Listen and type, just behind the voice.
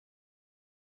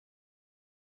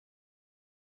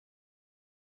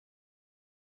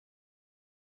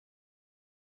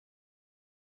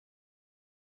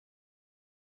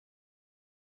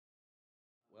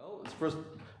it's first.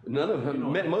 None of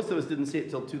them. Most of us didn't see it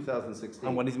till 2016.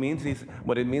 And what it means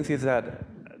is that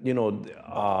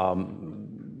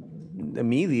the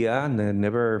media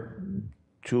never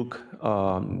took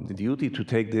the duty to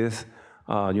take this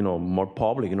more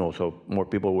public. So more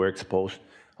people were exposed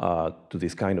to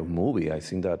this kind of movie. I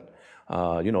think that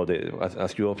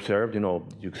as you observed,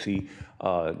 you see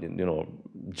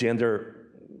gender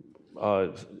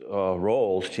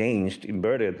roles changed,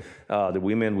 inverted. The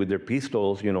women with their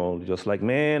pistols, just like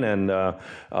men, and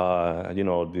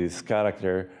this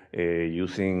character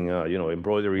using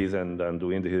embroideries and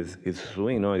doing his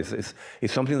swing.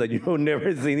 It's something that you've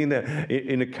never seen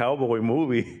in a cowboy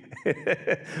movie.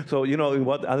 So I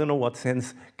don't know what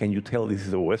sense can you tell this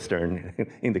is a Western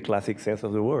in the classic sense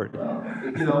of the word.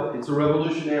 It's a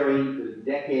revolutionary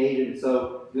decade, and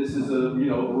so this is a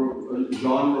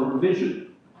genre revision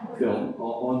film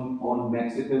on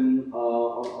Mexican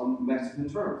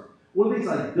terms. One of the things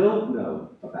I don't know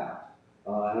about,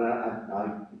 and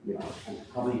I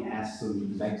probably asked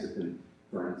some Mexican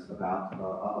friends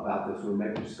about this, or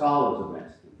Mexican scholars of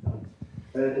Mexican films,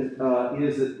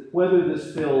 is that whether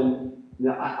this film.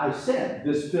 Now, I said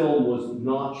this film was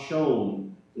not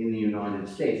shown in the United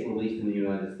States, released in the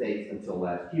United States until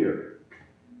last year.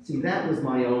 See, that was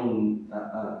my own.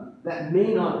 That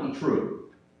may not be true.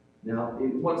 Now,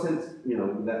 in what sense,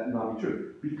 that not be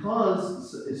true?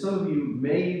 Because, as some of you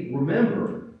may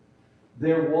remember,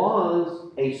 there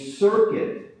was a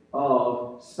circuit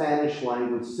of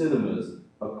Spanish-language cinemas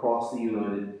across the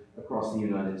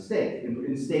United States.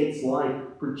 In states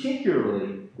like,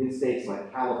 particularly in states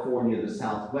like California, the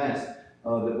Southwest,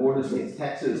 the border states,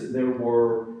 Texas, there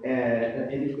were,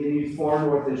 in far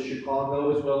north as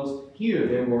Chicago, as well as here,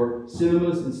 there were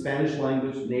cinemas in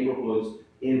Spanish-language neighborhoods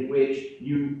in which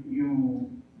you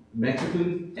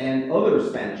Mexicans and other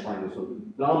Spanish language, so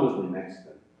predominantly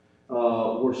Mexican,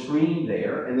 were screened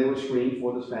there, and they were screened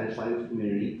for the Spanish language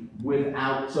community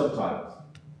without subtitles.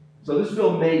 So this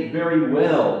film may very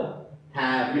well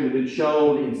have been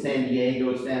shown in San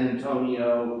Diego, San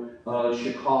Antonio,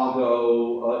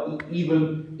 Chicago,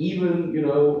 even in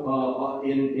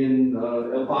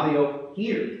El Barrio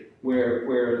here, where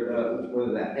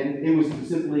that, and it was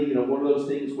simply one of those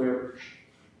things where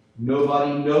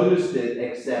nobody noticed it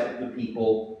except the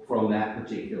people from that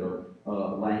particular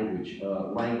language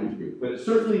group. But it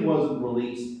certainly wasn't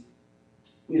released,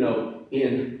 in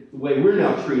the way we're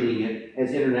now treating it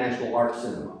as international art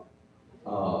cinema.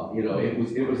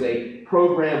 It was a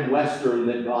program Western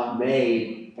that got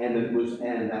made, and that was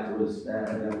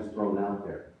thrown out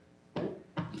there.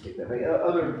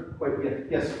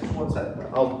 Yes, what's that?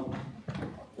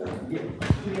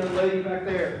 The young lady back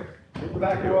there, in the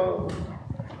back row.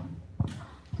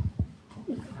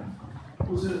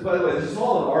 By the way, this is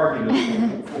all an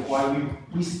argument for why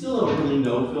we still don't really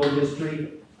know film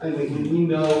history. I mean, we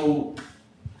know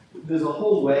there's a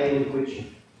whole way in which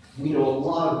we know a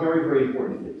lot of very, very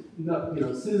important things.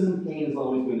 Citizen Kane is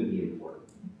always going to be important.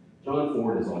 John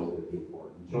Ford is always going to be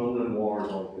important. Jean Renoir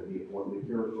is always going to be important. The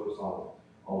Cure is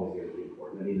always going to be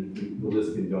important. I mean, the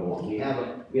list can go on. We have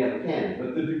a canon,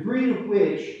 but the degree to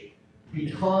which,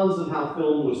 because of how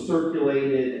film was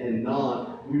circulated and not,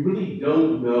 we really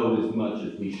don't know as much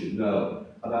as we should know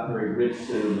about very rich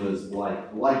cinemas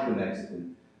like the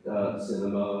Mexican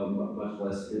cinema, much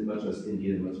less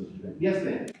Indian, much less Japan. Yes,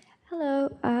 ma'am. Hello.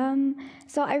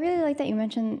 So I really like that you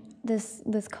mentioned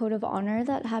this code of honor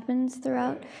that happens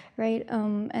throughout, right?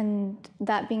 And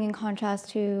that being in contrast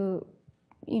to,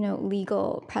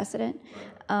 legal precedent.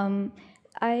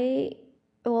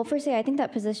 Firstly, I think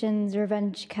that positions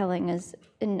revenge killing as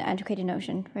an antiquated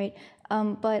notion, right?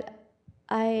 But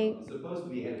it's supposed to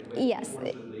be antiquated. Yes.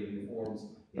 Unfortunately, it informs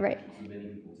right. actions of many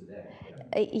people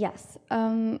today. Yes.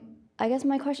 I guess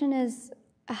my question is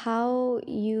how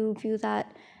you view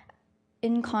that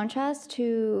in contrast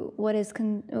to what is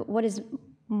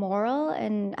moral,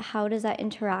 and how does that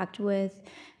interact with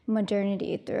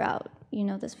modernity throughout,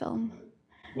 this film?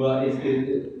 Well,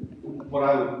 what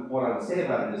I would say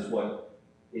about it is what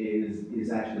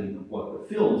is actually what the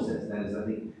film says. That is, I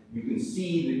think you can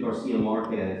see that Garcia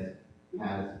Marquez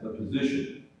has a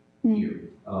position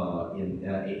here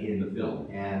in the film,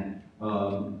 and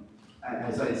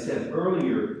as I said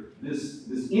earlier, this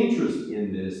interest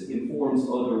in this informs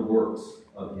other works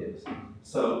of his.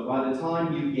 So by the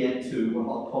time you get to what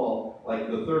I'll call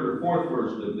like the third or fourth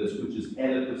version of this, which is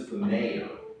Oedipus the Mayor,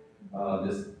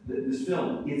 this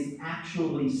film, it's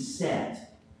actually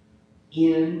set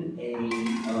in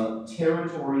a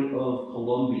territory of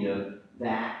Colombia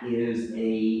that is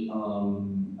a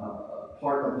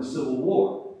part of the Civil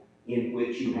War, in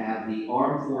which you have the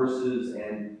armed forces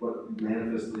and what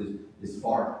manifested is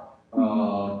FARC,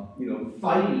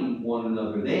 fighting one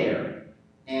another there.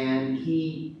 And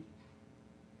he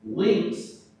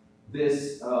links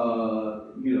this,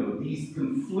 these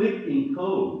conflicting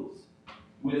codes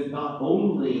with not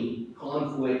only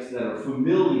conflicts that are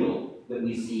familial that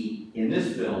we see in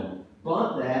this film,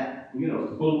 but that,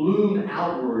 balloon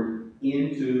outward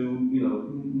into,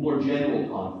 more general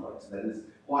conflicts. That is,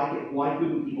 why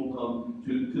couldn't people come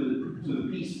to the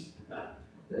peace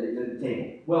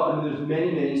table? Well, I mean, there's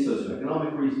many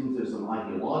socioeconomic reasons. There's some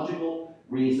ideological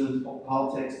reasons,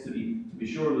 politics to be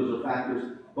sure. Those are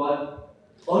factors, but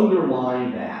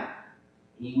underlying that,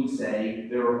 he would say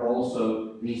there are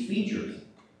also these features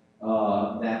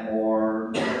that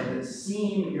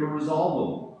seem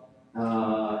irresolvable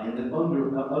and that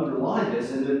underlie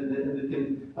this, and that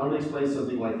can not only explain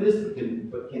something like this,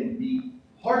 but can be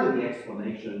part of the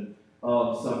explanation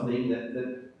of something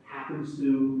that happens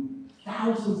to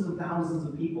thousands and thousands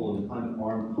of people in the kind of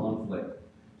armed conflict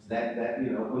that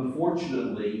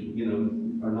unfortunately,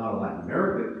 are not Latin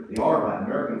American. They are Latin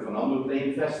American phenomena. They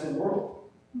infest the world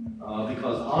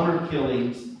because honor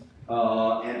killings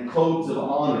and codes of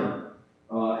honor,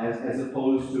 as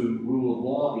opposed to rule of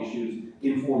law issues,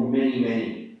 inform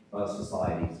many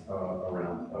societies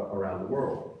around the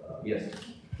world. Yes.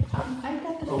 I've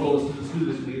got the Let's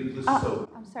do this.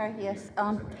 I'm sorry, yes.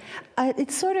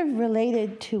 It's sort of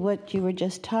related to what you were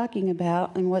just talking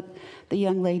about and what the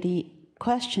young lady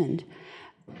questioned.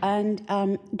 And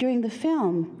during the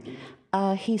film,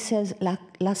 he says,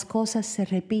 las cosas se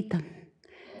repitan.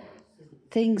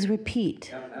 Things repeat.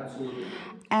 Yeah, absolutely.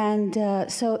 And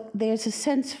so there's a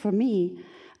sense for me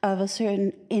of a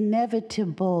certain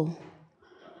inevitable,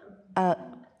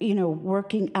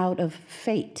 working out of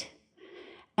fate.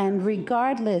 And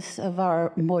regardless of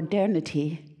our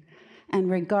modernity, and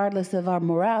regardless of our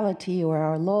morality or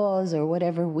our laws or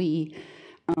whatever we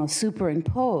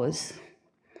superimpose,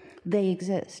 they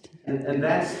exist. And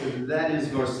that is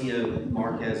Garcia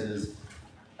Marquez's.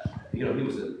 He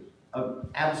was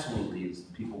absolutely, as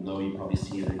people know, you probably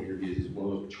see in the interviews, he's one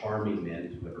of the most charming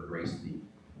men to ever grace the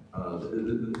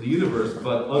universe.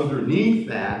 But underneath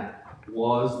that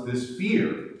was this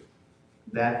fear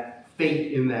that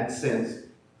fate, in that sense,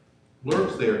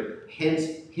 lurks there. Hence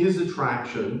his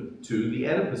attraction to the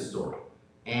Oedipus story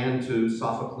and to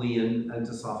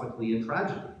Sophoclean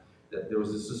tragedy. That there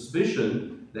was a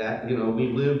suspicion that we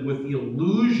live with the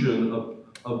illusion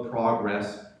of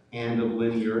progress and of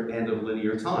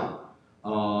linear time,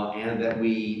 and that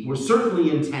we were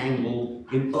certainly entangled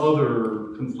in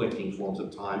other conflicting forms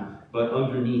of time, but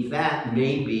underneath that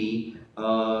may be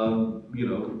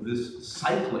this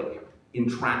cyclic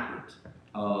entrapment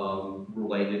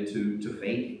related to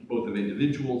fate, both of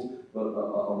individuals, but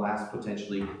alas,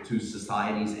 potentially to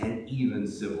societies and even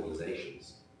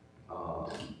civilizations.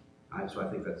 So I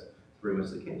think that's very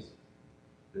much the case.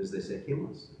 As they say,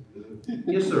 Kimos.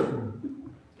 Yes, sir.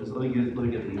 Let me get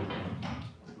the.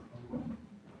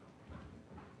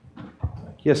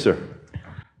 Yes, sir.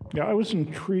 Yeah, I was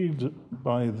intrigued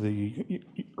by the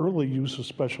early use of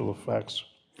special effects.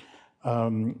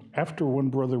 After one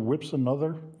brother whips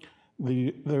another,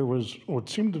 there was what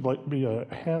seemed to be a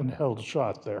handheld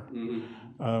shot there,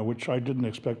 which I didn't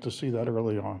expect to see that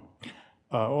early on.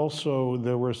 Also,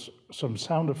 there was some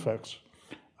sound effects,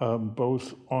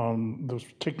 both on the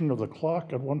ticking of the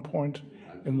clock at one point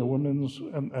in the women's,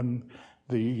 and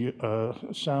the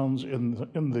sounds in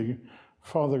the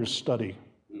father's study.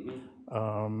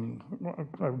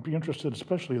 I'd be interested,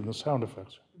 especially in the sound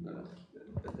effects.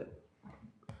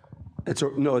 It's a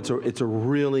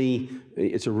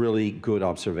really good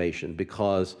observation,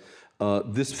 because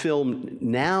this film,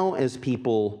 now as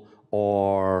people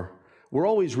are, we're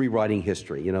always rewriting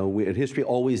history. History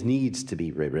always needs to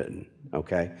be rewritten.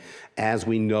 Okay, as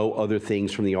we know other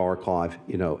things from the archive,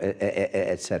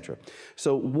 et cetera.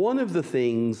 So one of the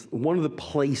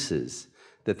places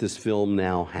that this film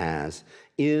now has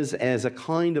is as a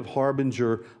kind of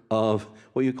harbinger of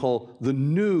what you call the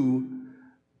new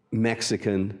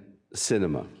Mexican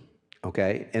cinema.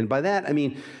 Okay, and by that I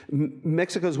mean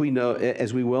Mexico, as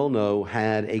we well know,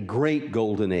 had a great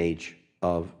golden age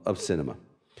of cinema,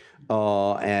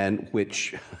 and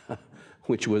which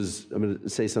was, I'm going to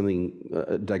say something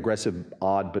digressive,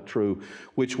 odd but true,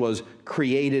 which was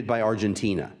created by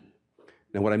Argentina.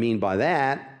 Now, what I mean by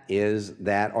that is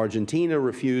that Argentina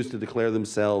refused to declare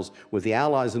themselves with the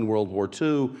Allies in World War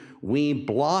II. We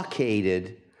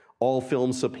blockaded all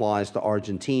film supplies to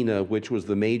Argentina, which was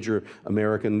the major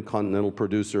American continental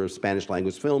producer of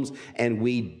Spanish-language films, and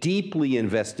we deeply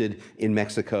invested in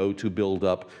Mexico to build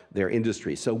up their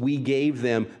industry. So we gave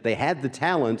them, they had the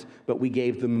talent, but we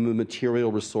gave them the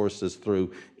material resources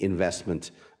through investment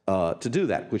to do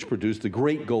that, which produced the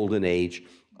great golden age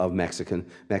of Mexican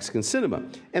cinema.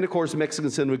 And of course,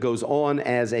 Mexican cinema goes on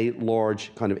as a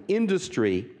large kind of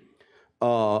industry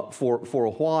for a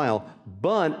while.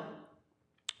 But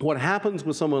what happens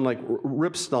with someone like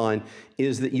Ripstein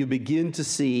is that you begin to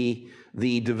see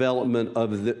the development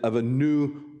of a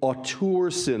new auteur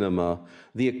cinema,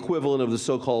 the equivalent of the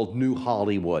so-called New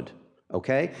Hollywood.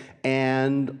 Okay?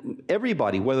 And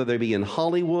everybody, whether they be in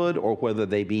Hollywood or whether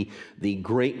they be the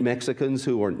great Mexicans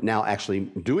who are now actually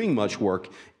doing much work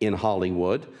in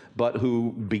Hollywood, but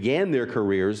who began their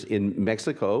careers in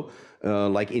Mexico,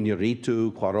 like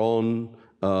Iñárritu, Cuarón,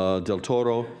 Del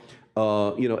Toro,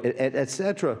 et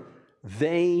cetera,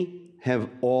 they have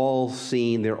all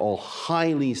seen, they're all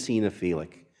highly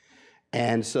cinephilic.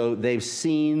 And so they've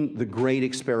seen the great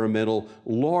experimental,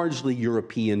 largely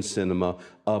European cinema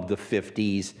of the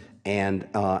 50s and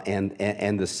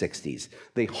the 60s.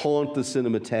 They haunt the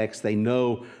cinematheques. They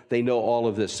know all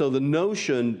of this. So the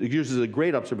notion, this is a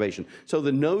great observation. So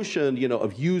the notion,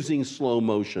 of using slow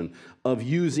motion, of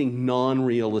using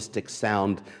non-realistic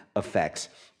sound effects,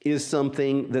 is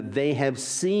something that they have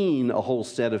seen a whole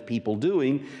set of people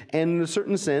doing, and in a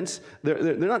certain sense,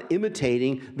 they're not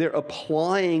imitating; they're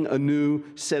applying a new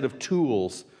set of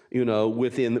tools,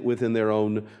 within their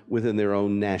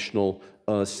own national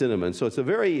cinema. And so it's a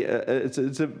very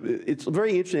it's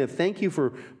very interesting. And thank you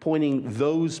for pointing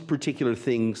those particular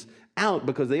things out,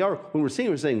 because they are, when we're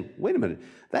saying, wait a minute,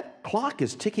 that clock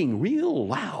is ticking real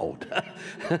loud.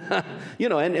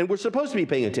 And we're supposed to be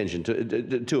paying attention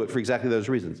to it for exactly those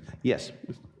reasons. Yes.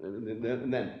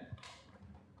 And then.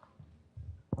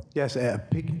 Yes,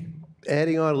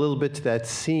 adding on a little bit to that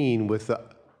scene with the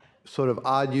sort of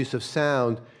odd use of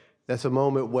sound, that's a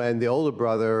moment when the older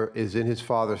brother is in his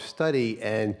father's study,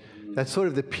 and that's sort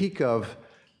of the peak of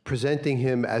presenting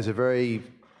him as a very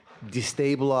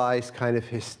destabilized, kind of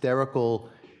hysterical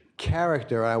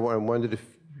character. I wondered if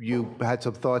you had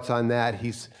some thoughts on that.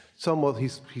 It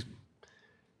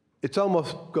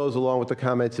almost goes along with the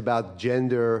comments about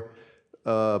gender,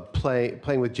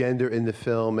 playing with gender in the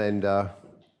film, and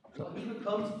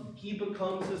he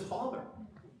becomes his father.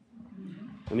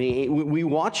 I mean, we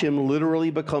watch him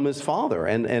literally become his father,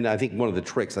 and I think one of the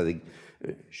tricks,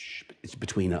 it's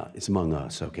between us, it's among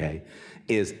us, okay,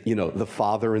 is, the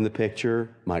father in the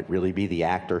picture might really be the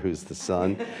actor who's the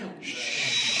son.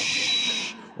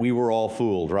 Shh, we were all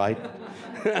fooled, right?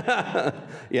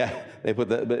 Yeah, they put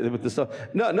the stuff.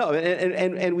 No,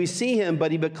 and we see him,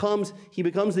 but he becomes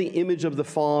the image of the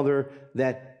father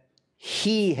that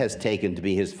he has taken to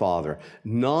be his father,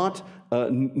 not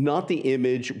the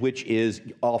image which is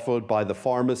offered by the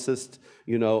pharmacist,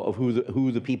 of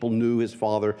who the people knew his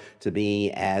father to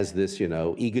be as this,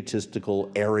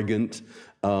 egotistical, arrogant,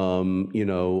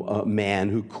 man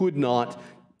who could not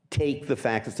take the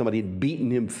fact that somebody had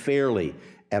beaten him fairly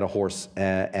at a horse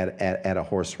at a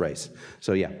horse race.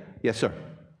 So yeah, yes, sir.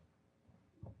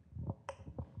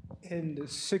 In the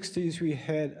 60s, we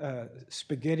had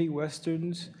spaghetti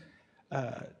westerns,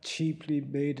 cheaply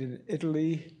made in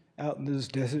Italy, out in those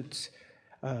deserts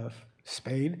of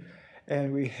Spain.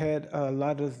 And we had a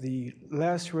lot of the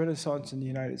last Renaissance in the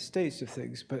United States of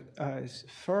things. But as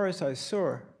far as I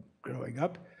saw growing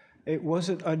up, it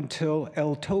wasn't until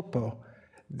El Topo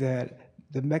that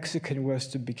the Mexican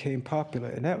Western became popular,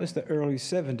 and that was the early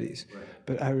 70s. Right.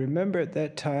 But I remember at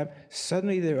that time,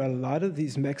 suddenly there are a lot of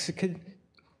these Mexican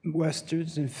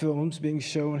Westerns and films being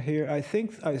shown here. I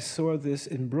think I saw this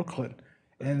in Brooklyn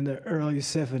in the early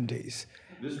 70s.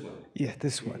 This one? Yeah,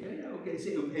 this one. Yeah, okay.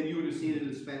 And you would have seen it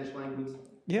in Spanish language?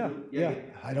 Yeah.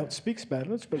 I don't speak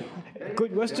Spanish, but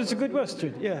good Western's a good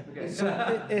Western, yeah. Okay. So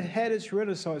it had its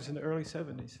renaissance in the early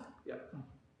 70s. Yeah.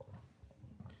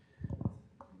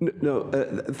 No,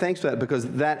 thanks for that, because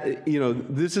that,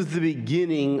 this is the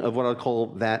beginning of what I call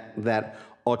that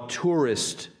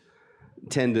auteurist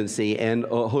tendency, and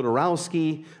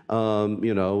Jodorowsky,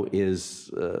 is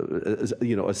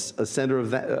a center of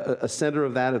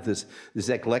that, of this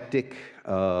eclectic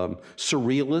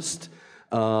surrealist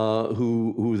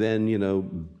who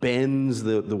then bends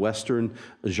the Western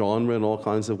genre in all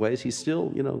kinds of ways. He's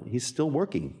still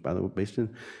working, by the way, based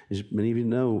in, as many of you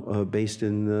know, based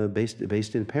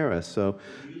in Paris. So.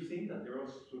 Do you think that there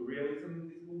was surrealism in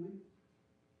this movie?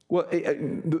 Well,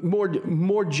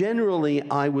 more generally,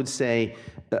 I would say,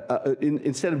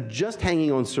 instead of just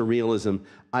hanging on surrealism,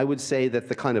 I would say that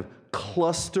the kind of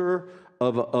cluster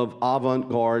of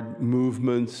avant-garde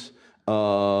movements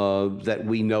that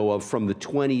we know of from the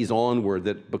 20s onward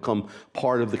that become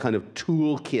part of the kind of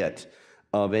toolkit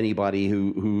of anybody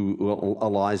who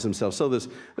allies themselves. So there's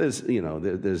you know,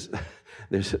 there's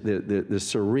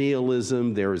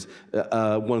surrealism. There's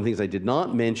one of the things I did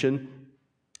not mention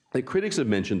that critics have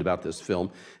mentioned about this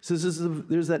film is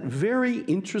there's that very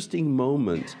interesting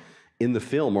moment in the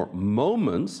film, or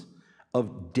moments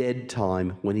of dead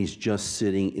time when he's just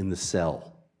sitting in the cell.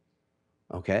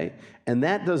 Okay, and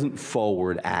that doesn't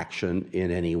forward action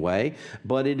in any way,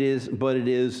 but it is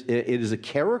a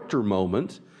character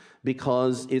moment,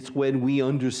 because it's when we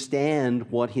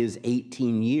understand what his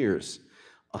 18 years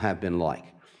have been like.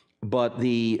 But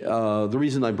the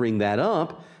reason I bring that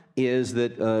up is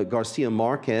that Garcia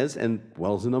Marquez, and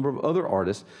well as a number of other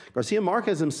artists, Garcia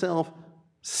Marquez himself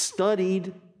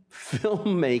studied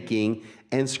filmmaking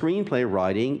and screenplay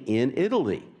writing in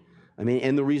Italy. I mean,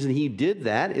 and the reason he did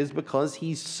that is because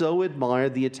he so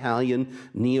admired the Italian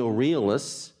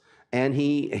neorealists, and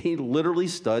he literally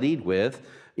studied with,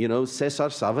 you know, Cesar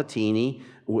Savatini,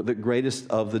 the greatest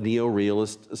of the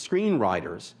neorealist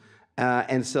screenwriters.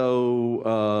 And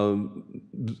so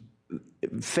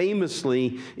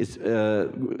famously, the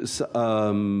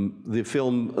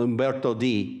film Umberto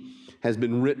D has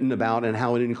been written about, and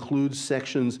how it includes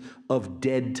sections of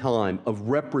dead time, of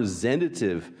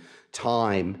representative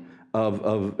time,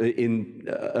 of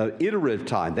iterative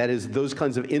time. That is, those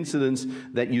kinds of incidents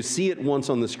that you see it once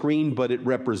on the screen, but it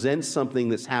represents something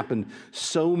that's happened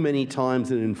so many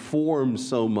times and informs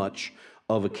so much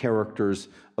of a character's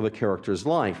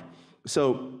life.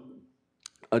 So,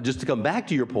 just to come back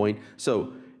to your point,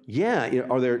 so yeah,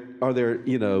 are there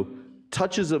you know,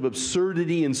 touches of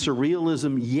absurdity and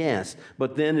surrealism? Yes,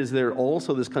 but then is there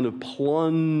also this kind of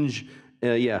plunge? Yeah.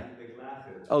 The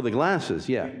glasses. Oh, the glasses.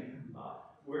 Yeah.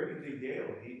 Where did he go?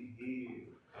 He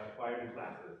acquired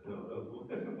glasses.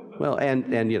 Well,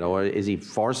 and you know, is he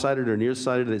farsighted or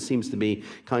nearsighted? It seems to be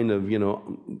kind of, you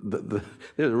know,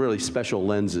 they're really special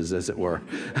lenses, as it were.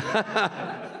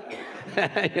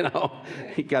 You know,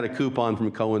 he got a coupon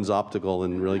from Cohen's Optical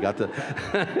and really got the.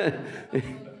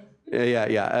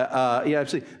 Yeah,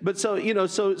 absolutely. But so, you know,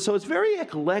 so it's very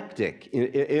eclectic,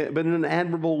 but in an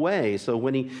admirable way. So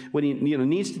when he you know,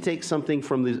 needs to take something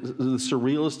from the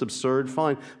surrealist, absurd,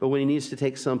 fine. But when he needs to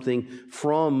take something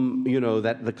from, you know,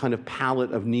 the kind of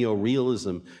palette of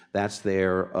neorealism, that's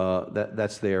there.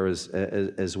 That's there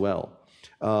as well.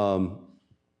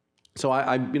 So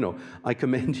you know, I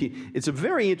commend you. It's a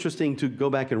very interesting to go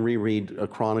back and reread A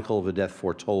Chronicle of a Death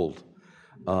Foretold.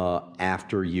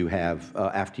 After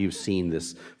you've seen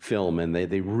this film, and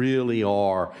they really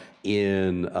are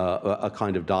in a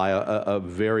kind of a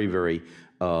very, very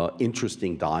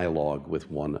interesting dialogue with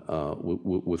one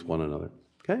another.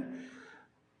 Okay,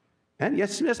 and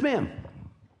yes, ma'am.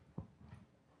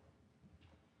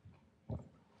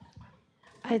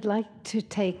 I'd like to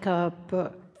take up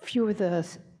a few of the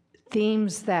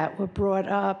themes that were brought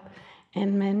up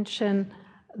and mention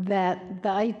that the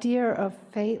idea of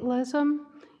fatalism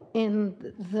in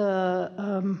the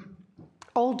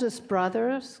oldest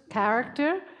brother's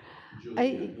character,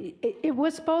 it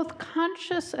was both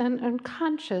conscious and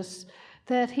unconscious,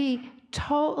 that he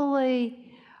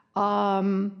totally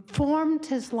formed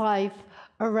his life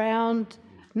around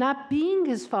not being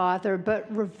his father,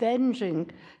 but revenging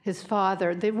his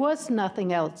father. There was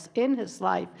nothing else in his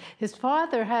life. His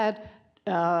father had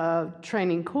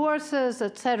training courses,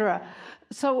 etc.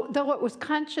 So though it was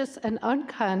conscious and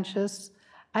unconscious,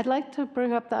 I'd like to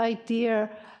bring up the idea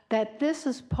that this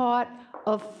is part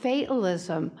of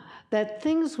fatalism, that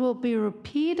things will be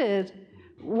repeated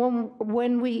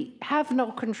when we have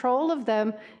no control of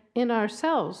them in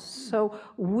ourselves. So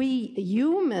we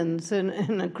humans,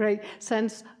 in a great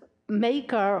sense,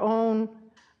 make our own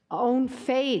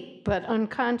fate, but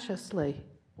unconsciously.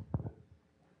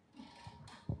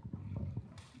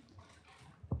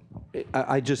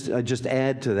 I just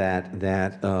add to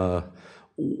that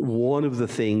one of the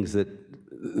things that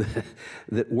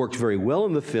works very well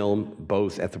in the film,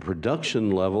 both at the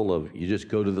production level of you just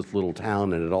go to this little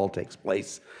town and it all takes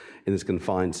place in this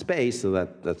confined space, so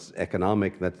that's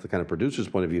economic, that's the kind of producer's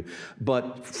point of view.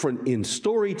 But in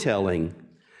storytelling,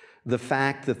 the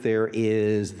fact that there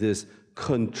is this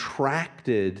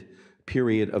contracted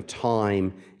period of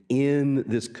time in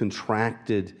this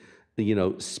contracted, you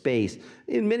know, space,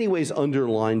 in many ways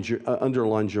underlines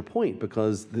your point,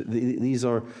 because these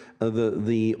are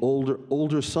the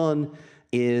older son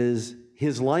is,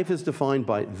 his life is defined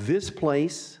by this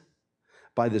place,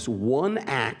 by this one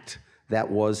act that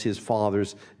was his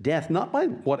father's death, not by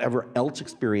whatever else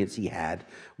experience he had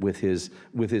with his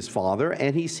father,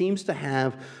 and he seems to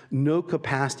have no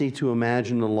capacity to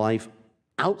imagine a life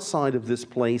outside of this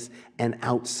place and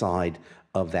outside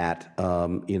of that,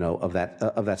 of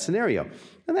that scenario.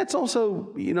 And that's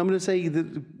also, I'm going to say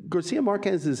that Garcia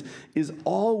Marquez is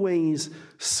always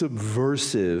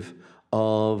subversive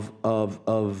of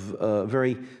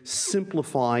very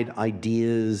simplified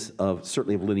ideas of,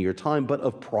 certainly of linear time, but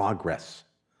of progress.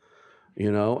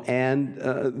 And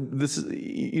this is,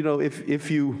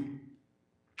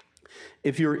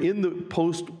 if you're in the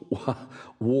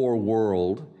post-war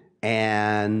world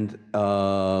and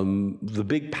the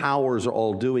big powers are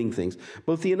all doing things,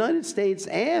 both the United States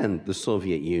and the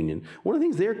Soviet Union, one of the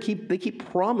things they keep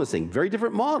promising, very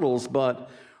different models, but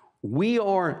we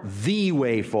are the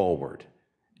way forward,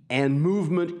 and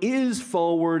movement is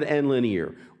forward and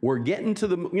linear. We're getting to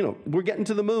the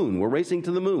moon. We're racing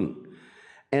to the moon.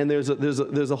 And there's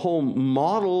a whole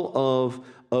model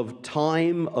of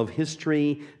time, of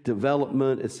history,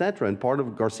 development, etc. And part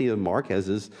of Garcia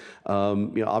Marquez's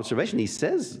observation, he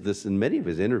says this in many of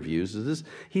his interviews, is this: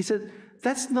 he said,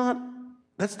 that's not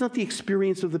the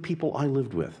experience of the people I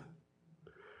lived with.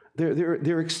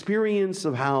 Their experience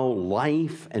of how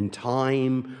life and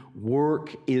time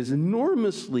work is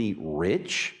enormously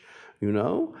rich,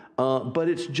 but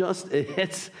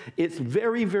it's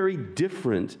very, very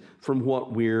different from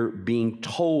what we're being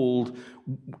told.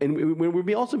 And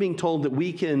we're also being told that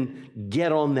we can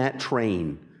get on that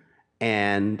train,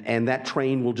 and that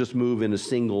train will just move in a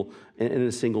single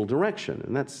direction.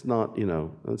 And that's not,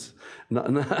 that's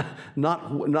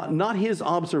not his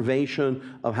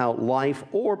observation of how life,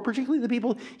 or particularly the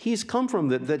people he's come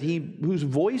from, whose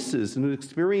voices and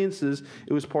experiences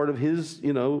it was part of his,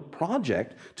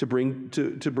 project to bring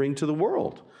to the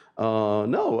world.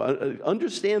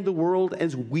 Understand the world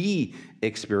as we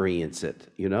experience it.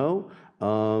 He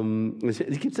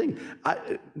keeps saying,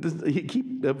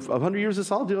 100 Years of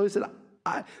Solitude, he said,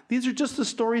 these are just the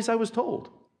stories I was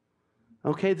told.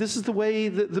 Okay, this is the way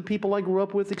that the people I grew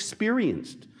up with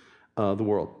experienced the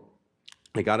world.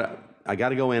 I gotta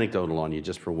go anecdotal on you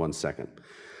just for 1 second.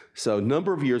 So a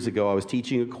number of years ago, I was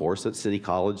teaching a course at City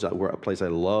College, a place I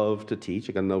love to teach.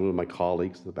 I got to know one of my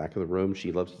colleagues in the back of the room.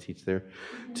 She loves to teach there,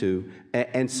 too.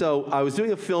 And so I was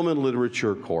doing a film and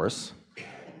literature course,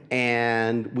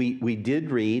 and we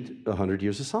did read 100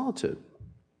 Years of Solitude.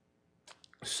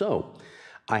 So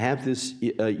I have this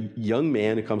young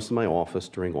man who comes to my office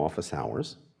during office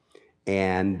hours,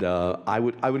 and I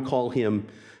would call him.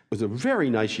 Was a very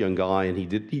nice young guy, and he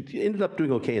ended up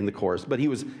doing okay in the course, but he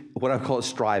was what I call a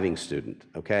striving student.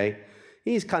 Okay,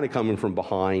 he's kind of coming from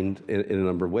behind in a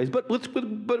number of ways, but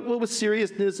with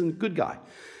seriousness, and good guy.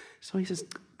 So he says,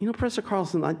 Professor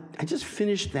Carlson, I just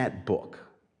finished that book.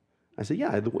 I said,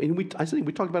 yeah, and we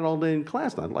talked about it all day in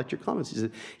class, and I liked your comments. He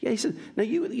said, yeah. He said, now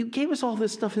you gave us all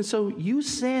this stuff, and so you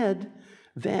said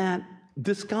that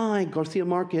this guy Garcia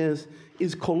Marquez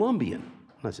is Colombian.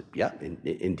 And I said, yeah,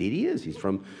 indeed he is. He's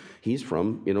from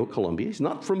Colombia. He's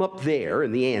not from up there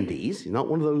in the Andes. He's not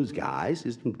one of those guys.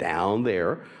 He's from down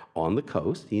there on the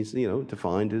coast. He's,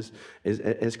 defined as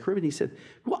Caribbean. He said,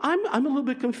 well, I'm a little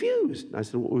bit confused. And I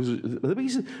said, what was it? He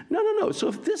said, no. So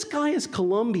if this guy is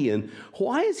Colombian,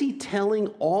 why is he telling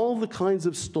all the kinds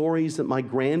of stories that my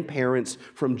grandparents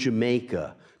from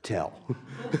Jamaica tell?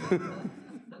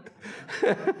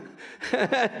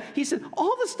 He said,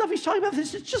 all the stuff he's talking about,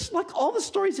 this is just like all the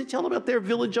stories they tell about their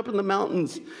village up in the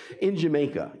mountains in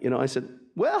Jamaica. I said,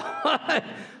 well,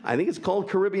 I think it's called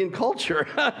Caribbean culture.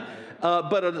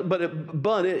 But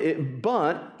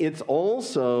it's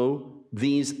also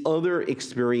these other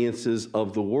experiences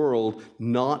of the world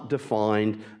not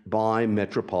defined by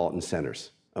metropolitan centers.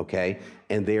 Okay,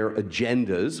 and their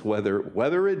agendas,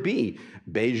 whether it be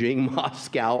Beijing,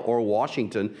 Moscow, or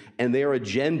Washington, and their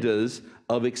agendas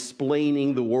of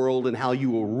explaining the world and how you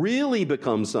will really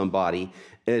become somebody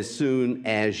as soon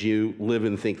as you live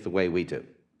and think the way we do.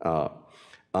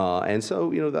 And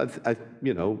so,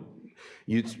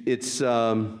 it's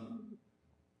how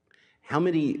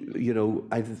many,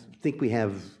 I think we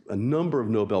have a number of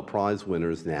Nobel Prize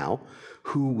winners now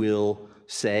who will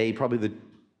say probably the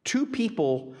two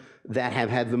people that have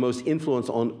had the most influence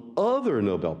on other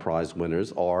Nobel Prize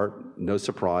winners are, no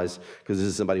surprise, because this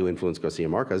is somebody who influenced Garcia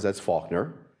Marquez, that's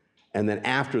Faulkner. And then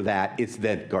after that, it's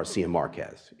then Garcia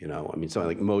Marquez. Something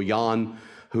like Mo Yan,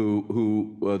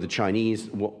 who the Chinese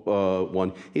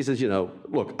one, he says,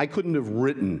 look, I couldn't have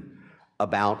written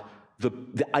about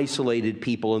the isolated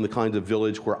people in the kind of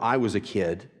village where I was a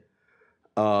kid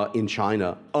in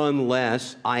China,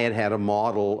 unless I had a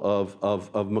model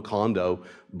of Macondo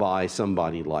by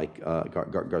somebody like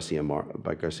Garcia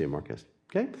Marquez.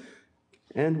 Okay,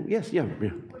 and yes, yeah.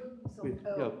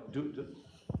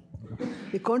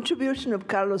 The contribution of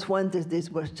Carlos Fuentes, this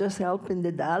was just helping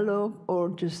the dialogue, or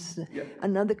just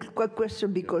another quick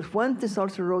question, because Fuentes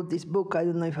also wrote this book. I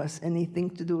don't know if it has anything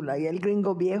to do, like El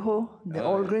Gringo Viejo, the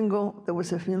Old Gringo. There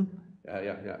was a film.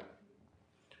 Yeah.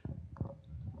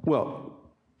 Well,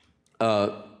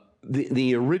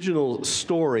 the original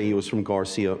story was from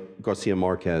Garcia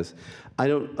Marquez. I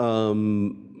don't.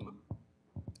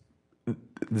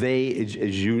 They,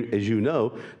 as you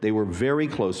know, they were very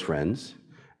close friends.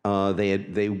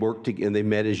 They worked and they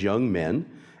met as young men,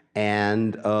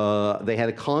 and they had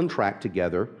a contract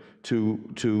together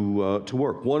to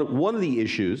work. One of the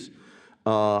issues,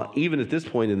 even at this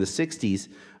point in the '60s,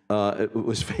 it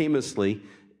was famously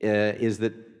is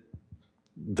that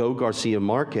though Garcia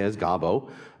Marquez, Gabo,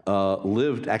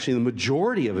 lived actually the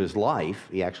majority of his life,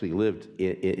 he actually lived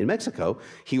in Mexico,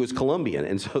 he was Colombian.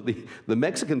 And so the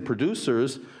Mexican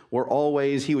producers were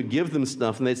always, he would give them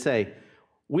stuff and they'd say,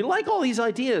 we like all these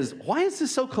ideas, why is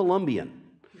this so Colombian?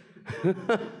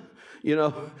 You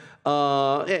know,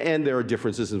 and there are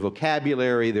differences in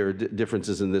vocabulary, there are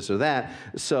differences in this or that.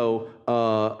 So,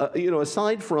 you know,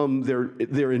 aside from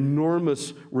their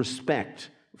enormous respect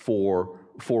for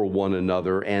one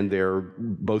another, and they're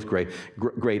both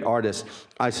great artists,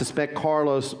 I suspect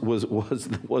Carlos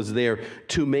was there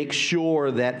to make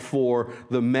sure that for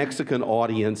the Mexican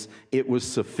audience, it was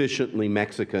sufficiently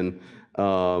Mexican,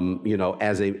 you know,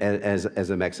 as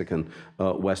a Mexican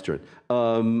Western.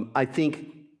 I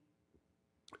think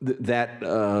that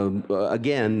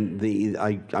again,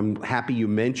 I'm happy you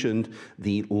mentioned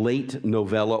the late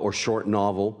novella or short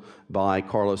novel by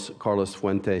Carlos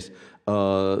Fuentes,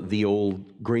 The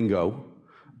Old Gringo,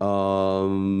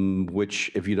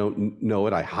 which, if you don't know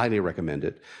it, I highly recommend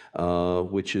it,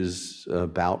 which is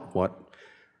about what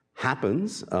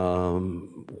happens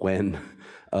when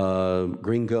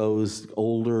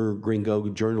older gringo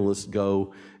journalists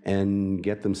go and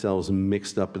get themselves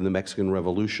mixed up in the Mexican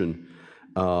Revolution,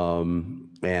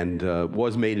 and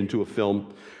was made into a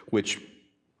film, which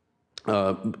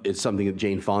it's something that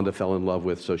Jane Fonda fell in love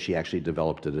with, so she actually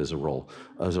developed it as a role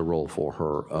for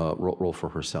her, role for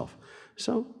herself.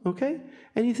 So, okay,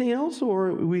 anything else,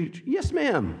 or yes,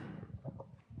 ma'am.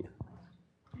 Yeah,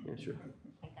 sure.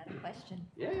 I got a question.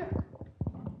 Yeah.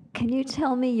 Can you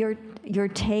tell me your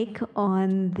take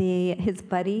on his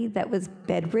buddy that was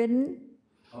bedridden?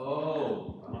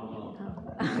 Oh.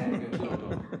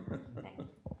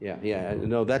 Yeah.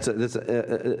 No, that's a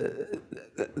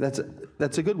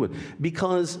good one,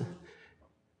 because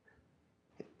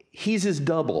he's his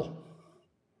double.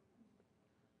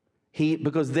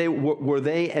 Because they were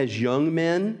they as young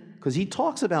men, because he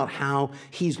talks about how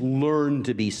he's learned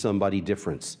to be somebody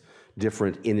different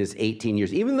in his 18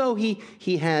 years, even though he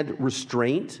had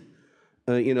restraint,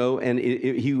 you know, and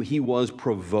he was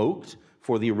provoked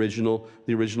for the original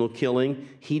killing.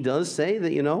 He does say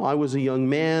that, you know, I was a young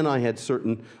man, I had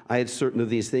certain of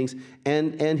these things,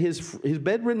 and his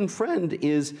bedridden friend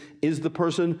is the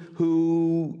person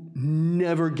who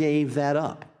never gave that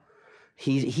up.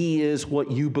 He is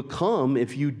what you become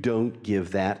if you don't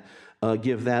give that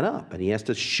up, and he has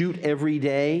to shoot every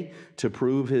day to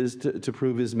prove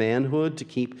his manhood, to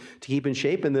keep in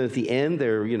shape, and then at the end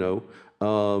there, you know,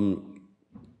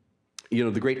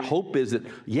 the great hope is that,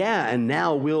 and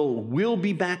now we'll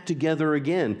be back together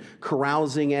again,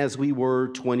 carousing as we were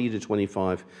 20 to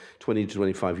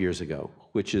 25 years ago,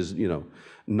 which is, you know,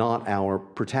 not our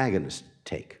protagonist's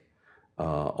take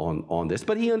on this.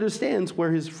 But he understands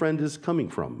where his friend is coming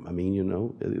from. I mean, you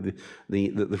know,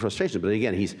 the frustration. But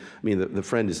again, the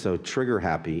friend is so trigger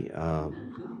happy.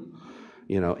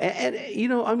 You know, and you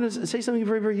know, I'm going to say something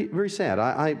very, very, very sad.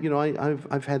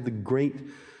 I've had the great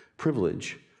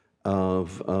privilege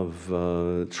of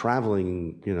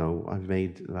traveling. You know, I've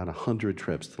made about 100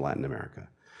 trips to Latin America,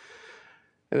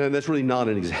 and that's really not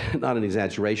an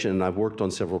exaggeration. And I've worked on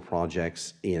several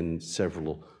projects in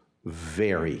several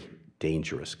very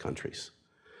dangerous countries,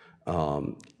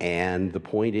 and the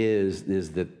point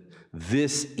is that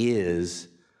this is,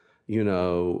 you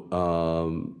know,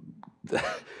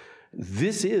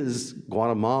 this is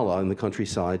Guatemala in the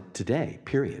countryside today.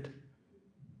 Period.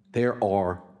 There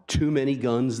are too many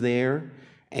guns there,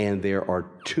 and there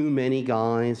are too many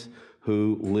guys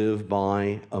who live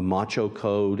by a macho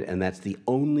code, and that's the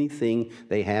only thing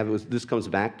they have. This comes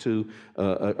back to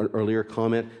an earlier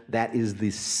comment. That is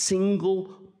the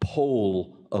single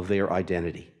pole of their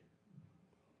identity,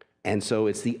 and so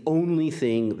it's the only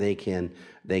thing they can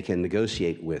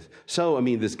negotiate with. So I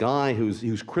mean, this guy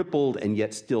who's crippled and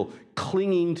yet still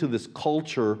clinging to this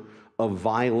culture of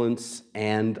violence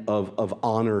and of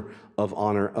honor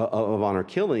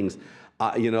killings.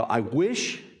 You know, I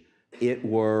wish it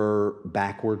were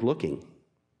backward looking.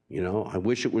 You know, I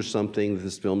wish it was something,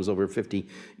 this film is over 50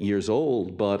 years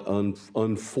old, but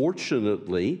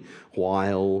unfortunately,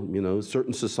 while, you know,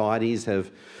 certain societies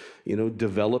have, you know,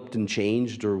 developed and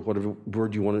changed, or whatever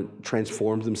word you want to,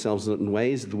 transform themselves in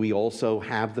ways, we also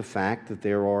have the fact that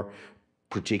there are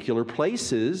particular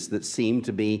places that seem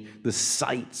to be the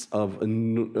sites of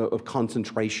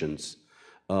concentrations,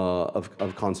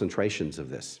 of concentrations of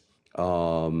this.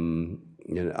 You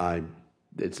know,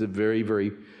 it's a very,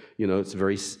 very, you know, it's a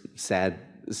very sad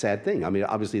thing. I mean,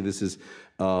 obviously this is,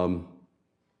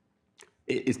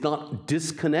 it's not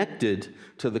disconnected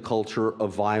to the culture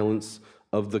of violence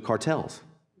of the cartels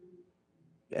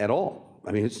at all.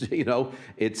 I mean, it's, you know,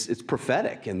 it's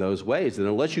prophetic in those ways. And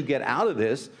unless you get out of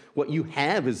this, what you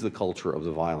have is the culture of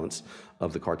the violence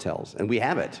of the cartels. And we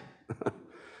have it.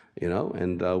 You know,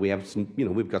 and we have some, you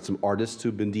know, we've got some artists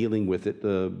who've been dealing with it,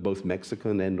 both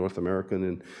Mexican and North American,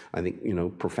 and I think, you know,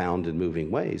 profound and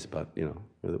moving ways, but, you know,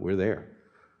 we're there.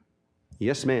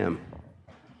 Yes, ma'am.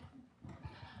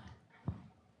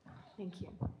 Thank you.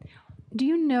 Do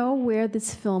you know where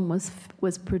this film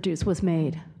was produced, was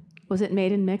made? Was it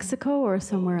made in Mexico or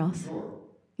somewhere else? Sure.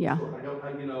 Yeah. Sure.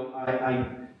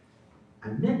 I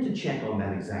meant to check on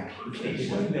that exactly.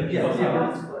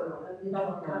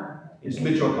 It's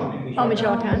Michoacan. Oh,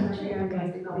 Michoacan. Next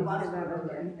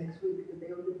week, the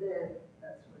Day of the Dead,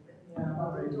 that's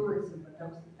what the tourism, but that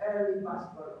was early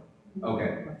Passport. Okay.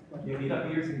 Yeah, it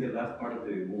appears in the last part of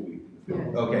the movie.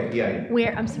 Okay, yeah.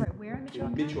 Where, I'm sorry, where in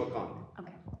Michoacan? Michoacan.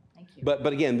 Okay, thank you.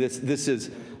 But again, this is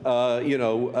you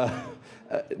know,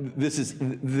 this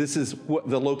is what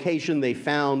the location they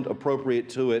found appropriate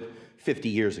to it 50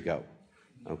 years ago.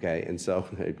 Okay, and so,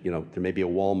 you know, there may be a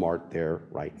Walmart there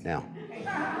right now.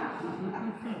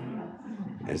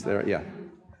 Is there? Yeah.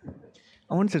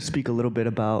 I wanted to speak a little bit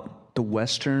about the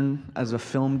Western as a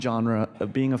film genre.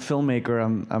 Being a filmmaker,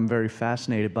 I'm very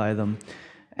fascinated by them.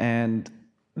 And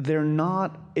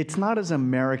it's not as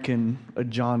American a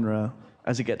genre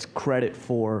as it gets credit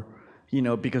for, you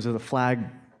know, because of the flag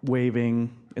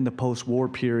waving in the post-war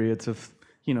periods of,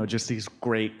 you know, just these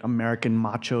great American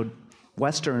macho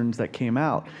Westerns that came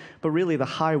out. But really the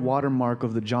high watermark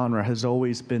of the genre has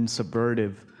always been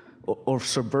subversive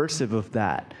of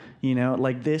that. You know,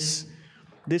 like this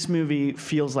movie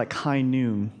feels like High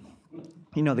Noon,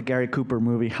 you know, the Gary Cooper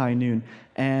movie High Noon.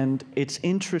 And it's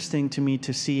interesting to me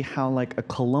to see how like a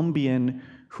Colombian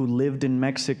who lived in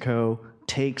Mexico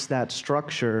takes that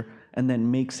structure and then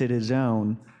makes it his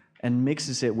own and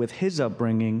mixes it with his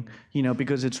upbringing, you know,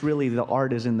 because it's really the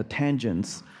art is in the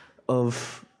tangents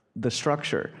of the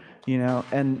structure, you know,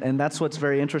 and that's what's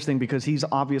very interesting because he's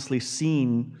obviously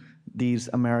seen these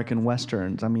American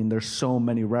Westerns. I mean, there's so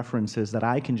many references that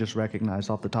I can just recognize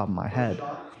off the top of my head. Did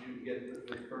you get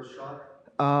the first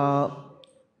shot?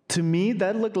 To me,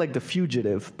 that looked like The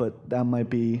Fugitive, but that might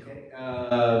be...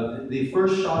 The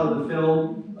first shot of the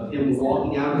film of him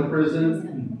walking out of the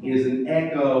prison is an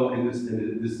echo, and this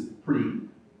is pretty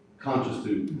conscious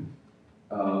to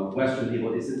Western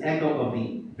people, it's an echo of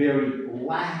the very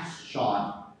last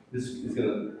shot. This is going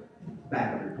to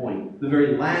back up your point. The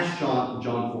very last shot of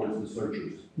John Ford's The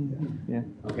Searchers. Yeah.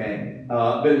 Okay,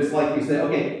 but it's like you say,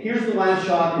 okay, here's the last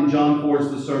shot in John Ford's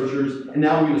The Searchers, and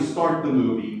now we're going to start the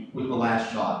movie with the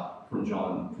last shot from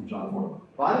John Ford.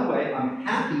 By the way, I'm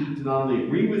happy to not only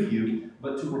agree with you,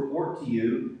 but to report to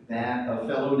you that a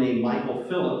fellow named Michael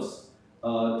Phillips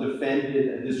defended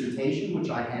a dissertation, which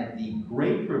I had the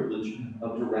great privilege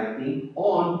of directing,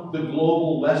 on the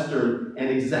global Western and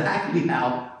exactly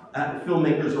how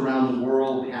filmmakers around the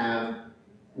world have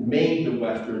made the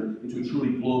Western into a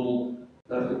truly global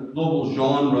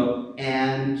genre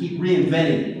and keep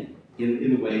reinventing it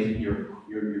in the ways that you're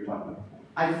talking about.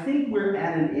 I think we're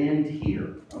at an end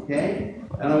here, okay?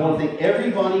 And I want to thank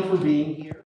everybody for being here.